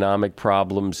economic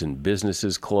problems and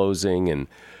businesses closing, and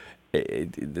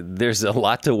there's a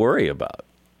lot to worry about.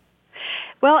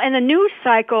 Well, and the news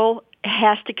cycle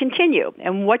has to continue.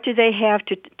 And what do they have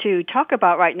to talk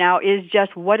about right now is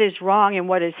just what is wrong and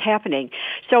what is happening.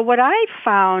 So what I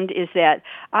found is that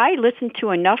I listen to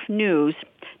enough news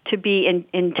to be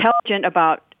intelligent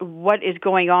about what is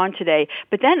going on today.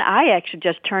 But then I actually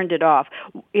just turned it off.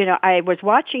 You know, I was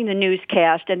watching the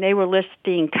newscast and they were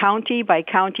listing county by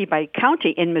county by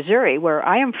county in Missouri, where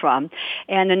I am from,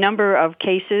 and the number of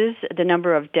cases, the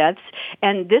number of deaths.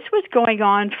 And this was going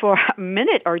on for a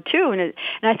minute or two. And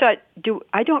I thought,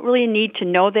 I don't really need to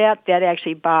know that. That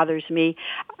actually bothers me.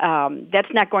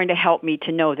 That's not going to help me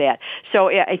to know that. So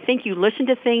I think you listen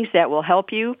to things that will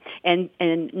help you and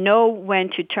know when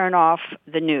to turn off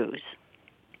the news.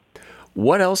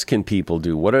 What else can people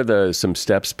do? What are some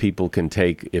steps people can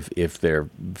take if they're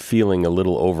feeling a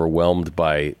little overwhelmed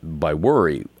by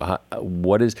worry?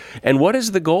 What is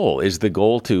the goal? Is the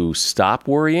goal to stop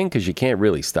worrying? Because you can't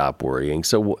really stop worrying.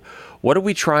 So what are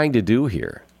we trying to do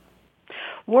here?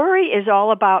 Worry is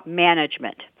all about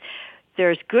management.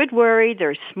 There's good worry,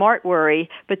 there's smart worry,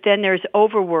 but then there's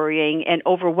over-worrying and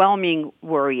overwhelming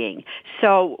worrying.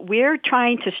 So we're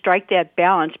trying to strike that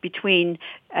balance between,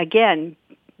 again,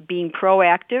 being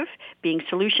proactive, being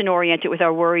solution-oriented with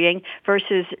our worrying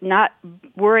versus not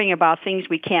worrying about things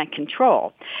we can't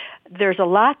control. There's a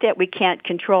lot that we can't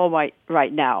control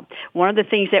right now. One of the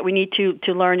things that we need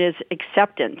to learn is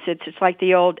acceptance. It's like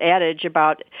the old adage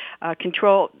about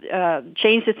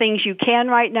change the things you can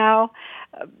right now,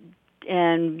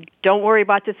 and don't worry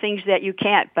about the things that you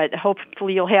can't, but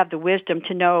hopefully you'll have the wisdom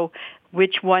to know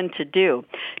which one to do.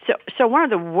 So one of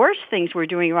the worst things we're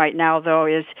doing right now, though,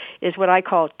 is what I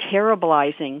call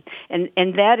terribilizing, and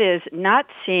that is not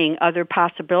seeing other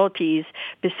possibilities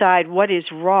beside what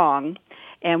is wrong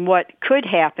and what could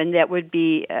happen that would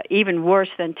be even worse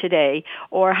than today,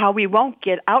 or how we won't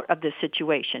get out of this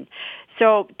situation.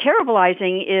 So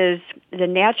terribilizing is the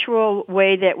natural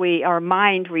way that our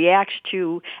mind reacts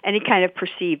to any kind of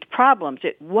perceived problems.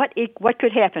 What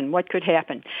could happen? What could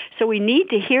happen? So we need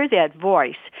to hear that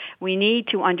voice. We need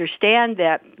to understand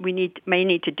that we may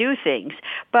need to do things.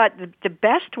 But the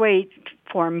best way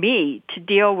for me to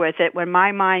deal with it when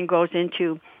my mind goes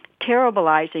into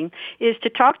terribilizing is to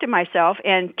talk to myself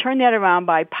and turn that around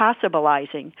by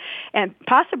possibilizing. And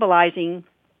possibilizing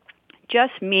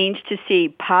just means to see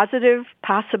positive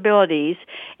possibilities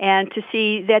and to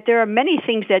see that there are many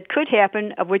things that could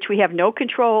happen of which we have no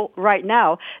control right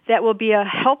now that will be a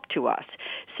help to us.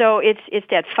 So it's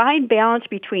that fine balance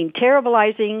between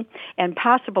terribilizing and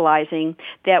possibilizing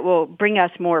that will bring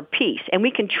us more peace. And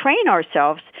we can train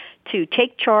ourselves to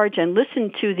take charge and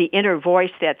listen to the inner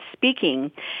voice that's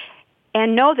speaking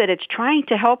and know that it's trying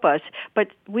to help us, but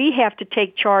we have to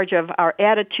take charge of our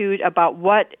attitude about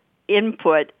what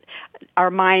input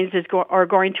our minds are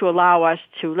going to allow us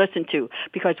to listen to,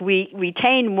 because we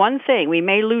retain one thing. We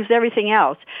may lose everything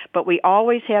else, but we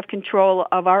always have control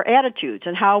of our attitudes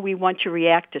and how we want to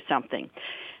react to something.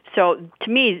 So to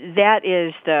me, that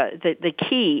is the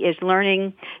key, is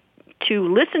learning to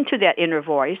listen to that inner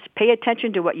voice, pay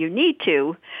attention to what you need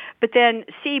to, but then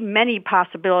see many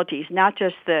possibilities, not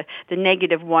just the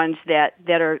negative ones that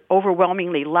are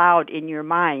overwhelmingly loud in your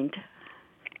mind.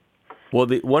 Well,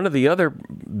 one of the other,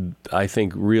 I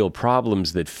think, real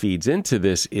problems that feeds into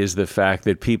this is the fact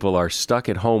that people are stuck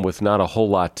at home with not a whole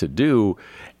lot to do.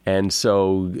 And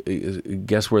so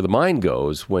guess where the mind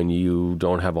goes when you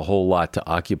don't have a whole lot to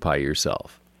occupy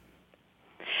yourself?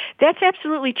 That's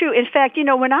absolutely true. In fact,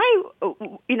 when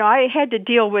I had to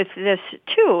deal with this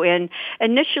too, and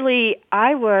initially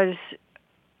I was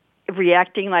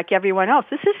reacting like everyone else.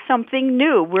 This is something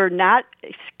new. We're not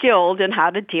skilled in how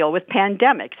to deal with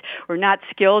pandemics. We're not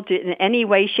skilled in any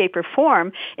way, shape, or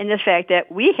form in the fact that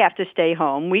we have to stay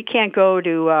home. We can't go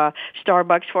to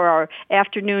Starbucks for our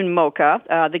afternoon mocha.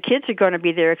 The kids are going to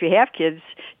be there, if you have kids,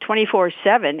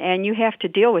 24/7, and you have to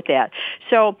deal with that.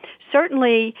 So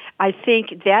certainly, I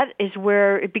think that is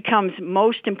where it becomes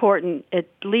most important, at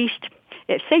least.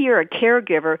 Say you're a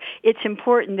caregiver, it's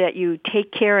important that you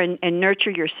take care and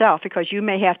nurture yourself, because you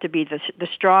may have to be the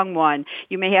strong one.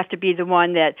 You may have to be the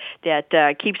one that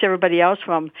keeps everybody else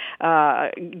from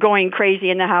going crazy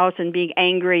in the house and being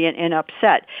angry and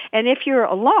upset. And if you're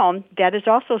alone, that is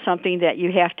also something that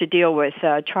you have to deal with.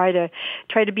 Try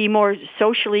to be more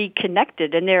socially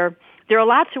connected, and there there are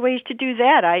lots of ways to do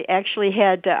that. I actually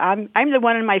had, I'm the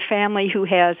one in my family who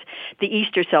has the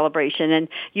Easter celebration, and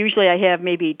usually I have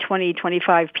maybe 20,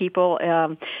 25 people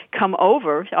come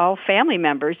over, all family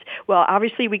members. Well,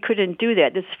 obviously we couldn't do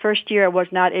that. This first year I was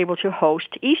not able to host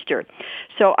Easter.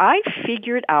 So I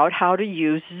figured out how to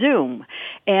use Zoom.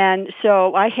 And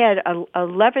so I had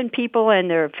 11 people and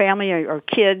their family or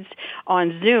kids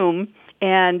on Zoom.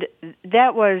 And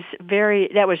that was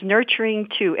nurturing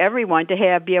to everyone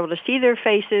to be able to see their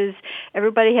faces.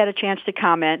 Everybody had a chance to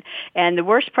comment. And the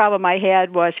worst problem I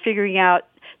had was figuring out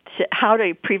how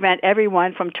to prevent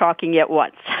everyone from talking at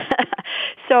once.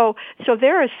 So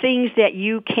there are things that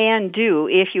you can do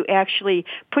if you actually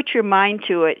put your mind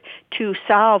to it to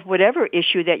solve whatever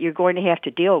issue that you're going to have to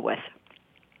deal with.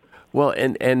 Well,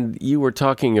 and you were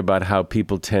talking about how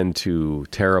people tend to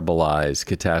terribilize,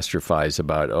 catastrophize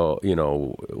about,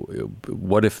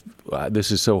 what if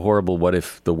this is so horrible, what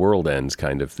if the world ends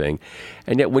kind of thing.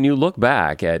 And yet when you look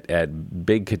back at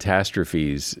big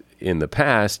catastrophes in the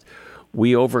past,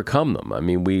 we overcome them. I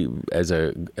mean, we, as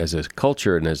a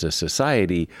culture and as a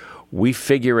society, we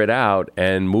figure it out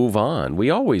and move on. We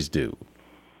always do.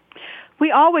 We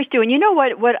always do. And you know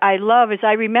what I love is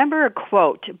I remember a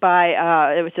quote by,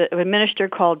 it was a minister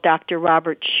called Dr.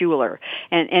 Robert Schuller.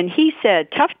 And he said,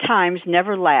 tough times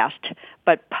never last,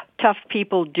 but tough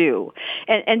people do.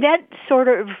 And that sort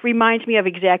of reminds me of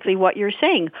exactly what you're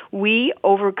saying. We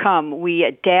overcome. We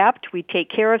adapt. We take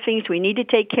care of things we need to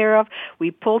take care of. We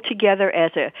pull together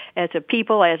as a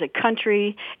people, as a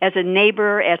country, as a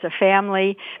neighbor, as a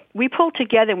family. We pull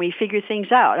together and we figure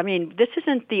things out. I mean, this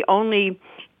isn't the only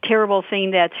terrible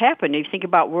thing that's happened. If you think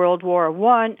about World War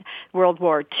I, World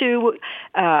War II, with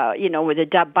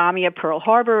the bombing of Pearl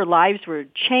Harbor, lives were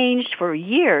changed for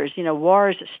years.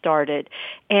 Wars started.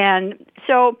 And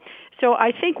so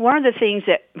I think one of the things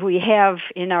that we have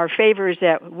in our favor is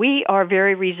that we are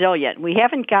very resilient. We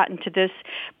haven't gotten to this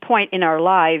point in our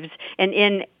lives and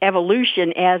in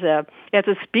evolution as a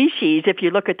species, if you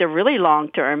look at the really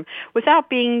long term, without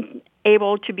being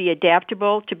able to be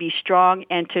adaptable, to be strong,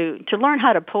 and to learn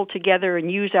how to pull together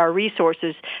and use our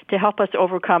resources to help us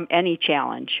overcome any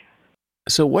challenge.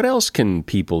 So what else can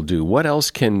people do? What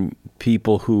else can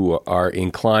people who are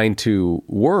inclined to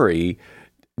worry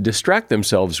distract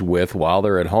themselves with while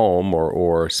they're at home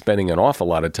or spending an awful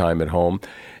lot of time at home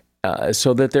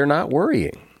so that they're not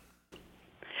worrying?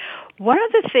 One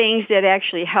of the things that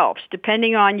actually helps,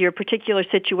 depending on your particular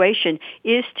situation,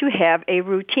 is to have a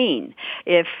routine.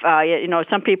 If,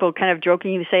 some people kind of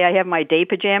jokingly say, I have my day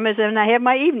pajamas and I have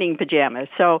my evening pajamas.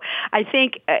 So I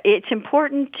think it's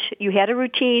important you had a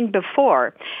routine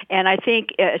before. And I think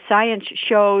science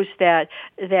shows that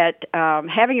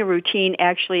having a routine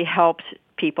actually helps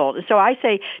people. So I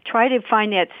say try to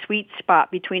find that sweet spot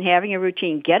between having a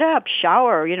routine. Get up,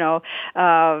 shower,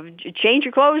 change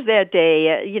your clothes that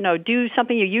day, do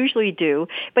something you usually do.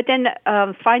 But then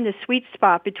find the sweet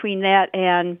spot between that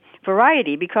and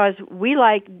variety, because we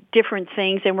like different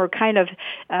things and we're kind of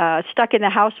stuck in the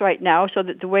house right now. So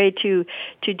that the way to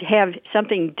have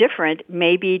something different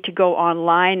may be to go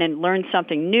online and learn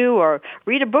something new or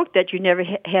read a book that you never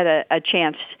had a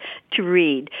chance to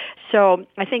read. So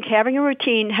I think having a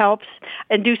routine helps,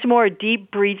 and do some more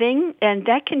deep breathing, and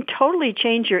that can totally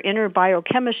change your inner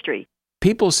biochemistry.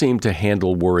 People seem to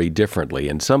handle worry differently,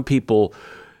 and some people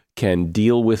can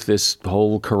deal with this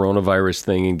whole coronavirus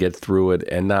thing and get through it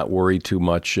and not worry too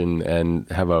much and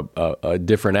have a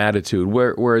different attitude,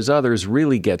 whereas others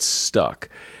really get stuck.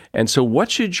 And so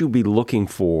what should you be looking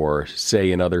for,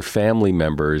 say, in other family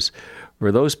members,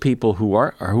 for those people who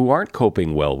aren't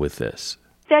coping well with this?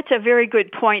 That's a very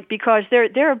good point, because there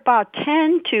are about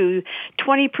 10 to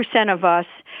 20% of us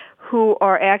who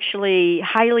are actually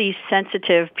highly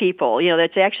sensitive people.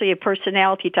 That's actually a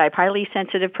personality type, highly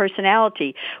sensitive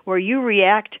personality, where you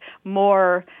react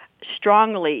more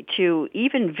strongly to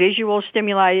even visual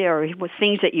stimuli or with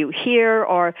things that you hear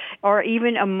or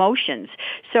even emotions.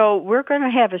 So we're going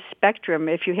to have a spectrum.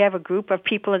 If you have a group of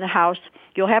people in the house,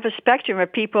 you'll have a spectrum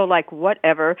of people like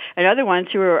whatever, and other ones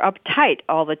who are uptight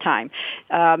all the time.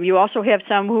 You also have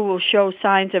some who will show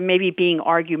signs of maybe being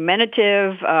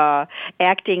argumentative,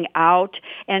 acting out,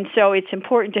 and so it's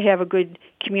important to have a good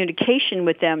communication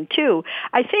with them too.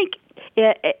 I think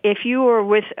if you are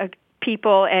with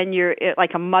people and you're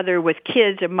like a mother with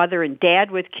kids, a mother and dad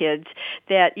with kids,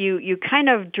 that you kind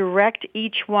of direct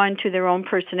each one to their own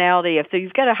personality. If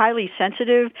you've got a highly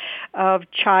sensitive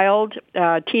child,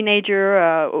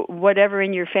 teenager, whatever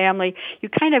in your family, you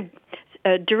kind of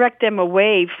direct them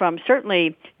away from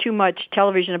certainly too much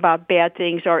television about bad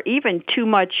things or even too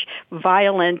much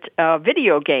violent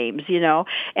video games,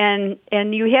 and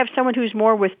you have someone who's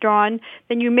more withdrawn,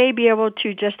 then you may be able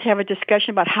to just have a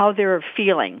discussion about how they're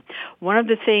feeling. One of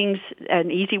the things,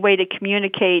 an easy way to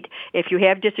communicate if you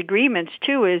have disagreements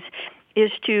too,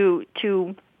 is to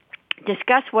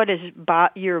discuss what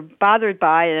you're bothered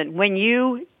by, and when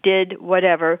you did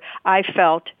whatever, I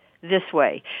felt this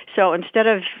way. So instead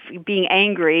of being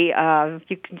angry,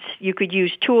 you could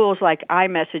use tools like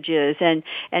iMessages and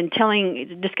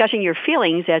discussing your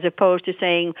feelings as opposed to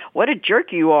saying what a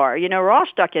jerk you are. We're all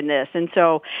stuck in this, and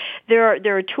so there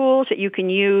are tools that you can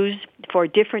use for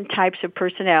different types of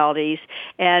personalities,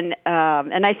 and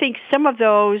I think some of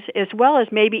those, as well as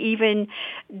maybe even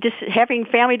having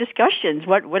family discussions.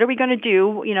 What are we going to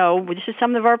do? This is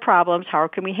some of our problems. How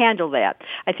can we handle that?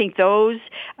 I think those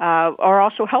are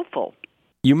also helpful.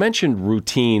 You mentioned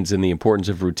routines and the importance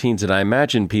of routines, and I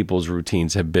imagine people's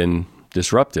routines have been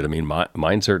disrupted. I mean,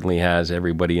 mine certainly has.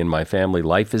 Everybody in my family,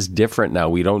 life is different now.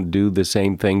 We don't do the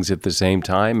same things at the same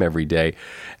time every day,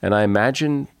 and I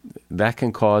imagine that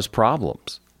can cause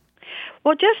problems.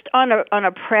 Well, just on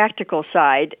a practical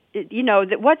side,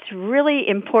 that what's really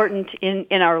important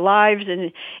in our lives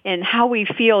and how we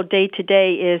feel day to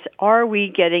day is, are we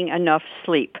getting enough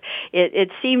sleep?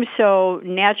 It seems so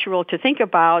natural to think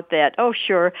about that, oh,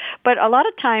 sure, but a lot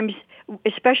of times,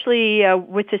 especially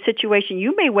with the situation,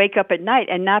 you may wake up at night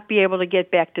and not be able to get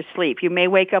back to sleep. You may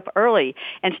wake up early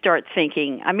and start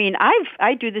thinking. I mean,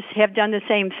 have done the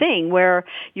same thing where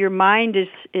your mind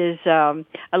is a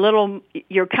little,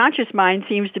 your conscious mind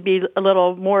seems to be a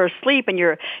little more asleep, and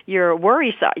your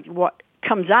worry side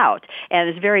comes out and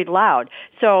is very loud.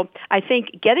 So I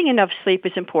think getting enough sleep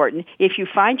is important. If you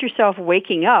find yourself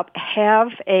waking up, have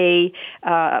a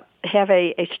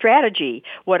strategy.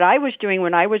 What I was doing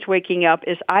when I was waking up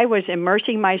is I was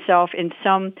immersing myself in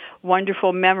some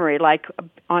wonderful memory, like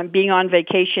being on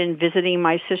vacation, visiting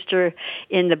my sister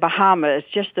in the Bahamas,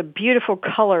 just the beautiful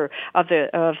color of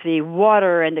the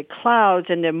water and the clouds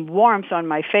and the warmth on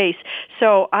my face.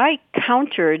 So I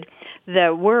countered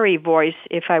the worry voice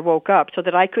if I woke up so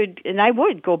that I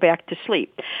would go back to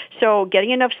sleep. So getting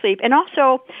enough sleep, and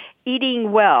also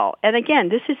eating well. And again,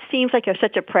 this seems like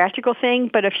such a practical thing,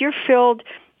 but if you're filled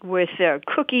with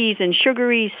cookies and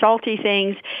sugary, salty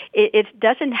things, it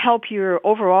doesn't help your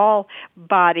overall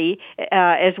body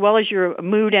as well as your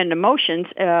mood and emotions.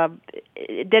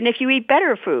 Then if you eat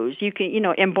better foods, you can,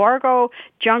 embargo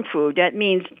junk food. That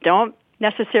means don't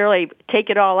necessarily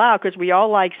take it all out, because we all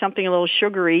like something a little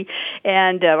sugary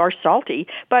and or salty,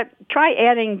 but try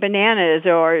adding bananas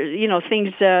or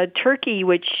things, turkey,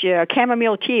 which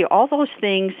chamomile tea, all those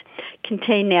things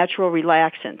contain natural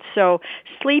relaxants. So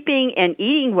sleeping and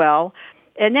eating well.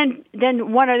 And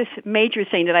then one other major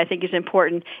thing that I think is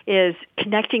important is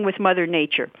connecting with Mother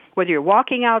Nature. Whether you're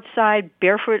walking outside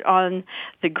barefoot on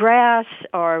the grass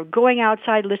or going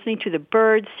outside listening to the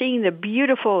birds, seeing the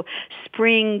beautiful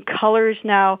spring colors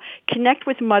now, connect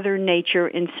with Mother Nature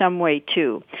in some way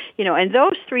too. And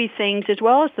those three things, as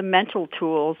well as the mental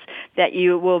tools that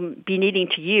you will be needing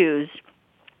to use,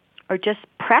 are just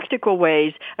practical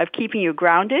ways of keeping you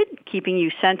grounded, keeping you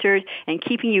centered, and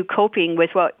keeping you coping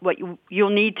with what you'll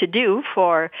need to do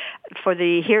for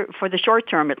the short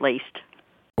term at least.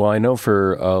 Well, I know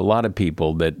for a lot of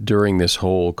people that during this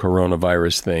whole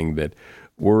coronavirus thing that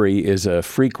worry is a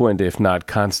frequent, if not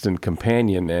constant,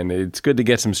 companion, and it's good to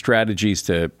get some strategies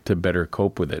to better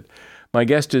cope with it. My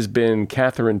guest has been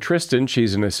Catherine Tristan.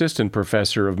 She's an assistant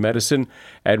professor of medicine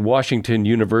at Washington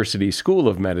University School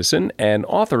of Medicine and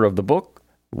author of the book,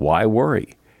 Why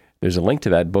Worry? There's a link to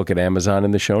that book at Amazon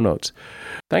in the show notes.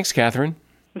 Thanks, Catherine.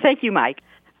 Thank you, Mike.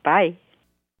 Bye.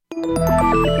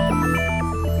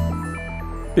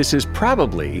 This is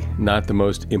probably not the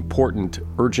most important,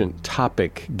 urgent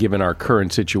topic given our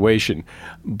current situation,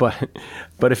 but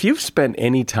if you've spent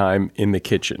any time in the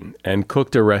kitchen and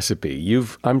cooked a recipe,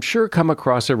 you've, I'm sure, come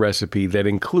across a recipe that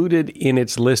included in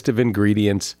its list of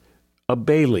ingredients a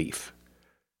bay leaf.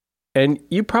 And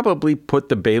you probably put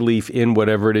the bay leaf in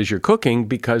whatever it is you're cooking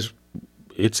because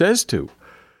it says to.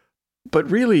 But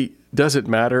really, does it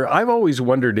matter? I've always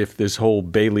wondered if this whole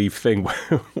bay leaf thing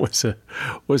was a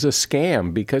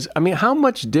scam, because, I mean, how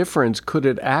much difference could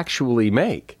it actually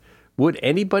make? Would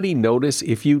anybody notice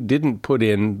if you didn't put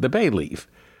in the bay leaf?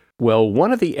 Well,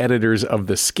 one of the editors of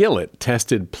The Skillet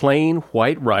tested plain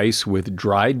white rice with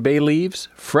dried bay leaves,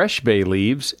 fresh bay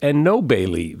leaves, and no bay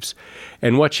leaves.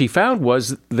 And what she found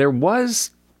was there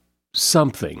was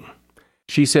something.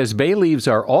 She says bay leaves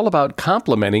are all about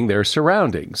complementing their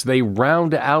surroundings. They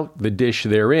round out the dish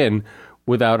they're in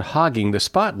without hogging the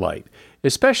spotlight.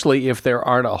 especially if there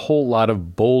aren't a whole lot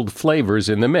of bold flavors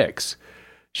in the mix.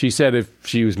 She said if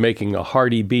she was making a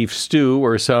hearty beef stew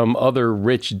or some other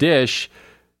rich dish,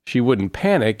 she wouldn't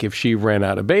panic if she ran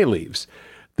out of bay leaves.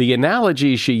 The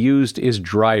analogy she used is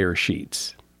dryer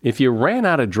sheets. If you ran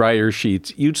out of dryer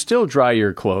sheets, you'd still dry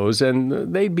your clothes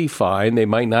and they'd be fine. They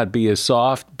might not be as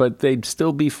soft, but they'd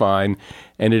still be fine,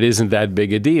 and it isn't that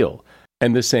big a deal.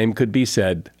 And the same could be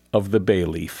said of the bay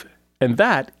leaf. And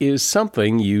that is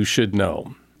something you should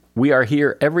know. We are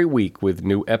here every week with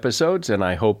new episodes, and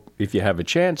I hope if you have a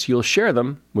chance, you'll share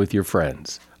them with your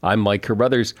friends. I'm Mike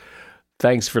Carruthers.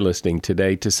 Thanks for listening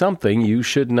today to Something You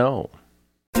Should Know.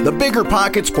 The Bigger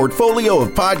Pockets portfolio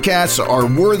of podcasts are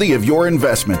worthy of your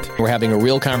investment. We're having a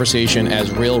real conversation as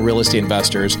real estate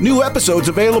investors. New episodes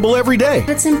available every day.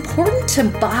 It's important to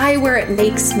buy where it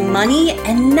makes money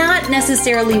and not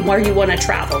necessarily where you want to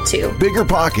travel to. Bigger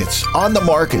Pockets, On the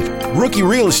Market, Rookie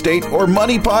Real Estate, or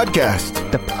Money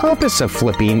Podcast. The purpose of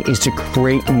flipping is to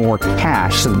create more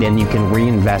cash so then you can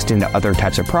reinvest into other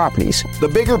types of properties. The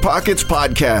Bigger Pockets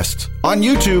Podcast on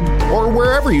YouTube or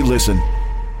wherever you listen.